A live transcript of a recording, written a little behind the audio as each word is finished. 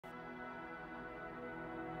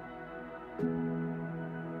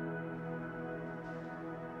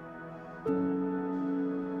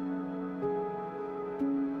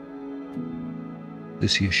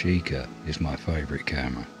This Yashica is my favourite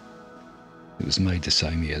camera. It was made the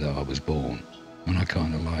same year that I was born, and I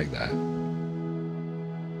kinda like that.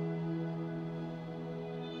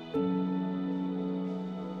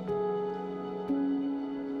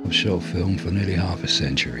 I've shot film for nearly half a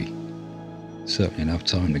century, certainly enough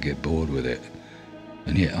time to get bored with it,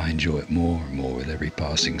 and yet I enjoy it more and more with every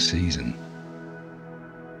passing season.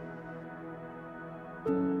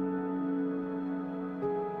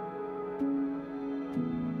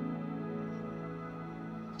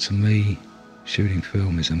 To me, shooting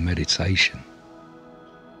film is a meditation.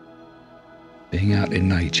 Being out in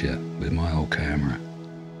nature with my old camera,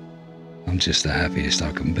 I'm just the happiest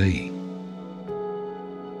I can be.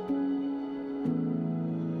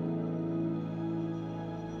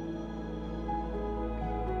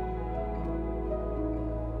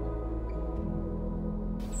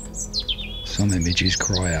 Some images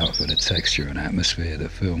cry out for the texture and atmosphere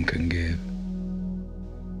that film can give.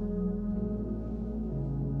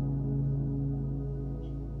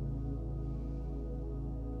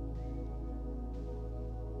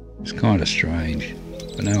 It's kind of strange,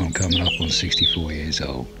 but now I'm coming up on 64 years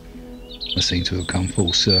old. I seem to have come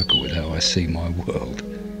full circle with how I see my world.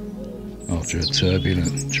 After a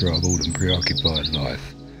turbulent, troubled and preoccupied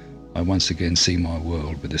life, I once again see my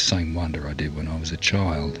world with the same wonder I did when I was a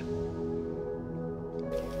child.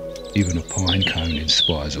 Even a pine cone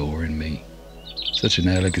inspires awe in me, such an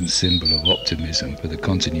elegant symbol of optimism for the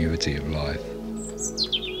continuity of life.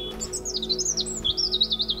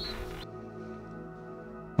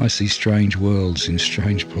 I see strange worlds in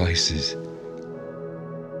strange places.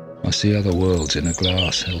 I see other worlds in a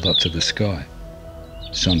glass held up to the sky.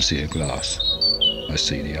 Some see a glass. I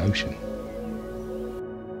see the ocean.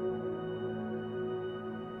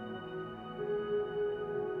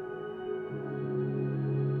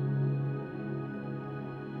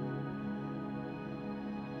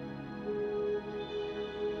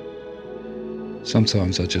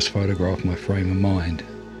 Sometimes I just photograph my frame of mind,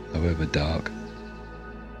 however dark.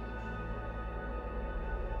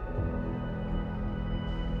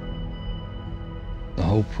 The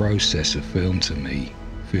whole process of film to me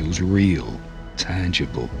feels real,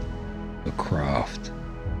 tangible, a craft,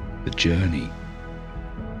 a journey.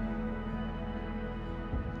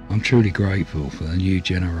 I'm truly grateful for the new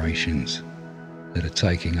generations that are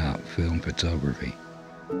taking up film photography.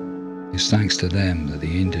 It's thanks to them that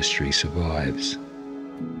the industry survives.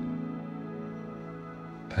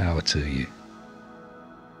 Power to you.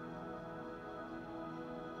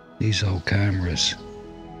 These old cameras,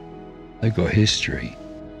 they've got history,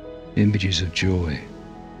 images of joy,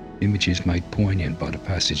 images made poignant by the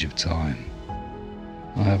passage of time.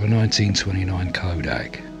 I have a 1929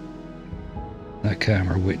 Kodak. That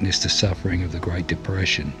camera witnessed the suffering of the Great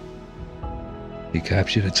Depression. It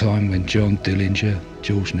captured a time when John Dillinger,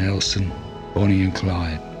 George Nelson, Bonnie and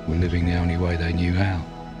Clyde were living the only way they knew how.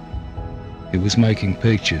 It was making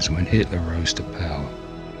pictures when Hitler rose to power.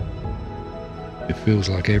 It feels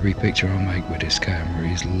like every picture I make with this camera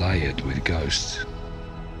is layered with ghosts.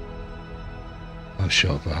 I've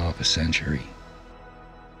shot for half a century.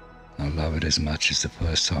 I love it as much as the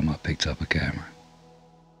first time I picked up a camera.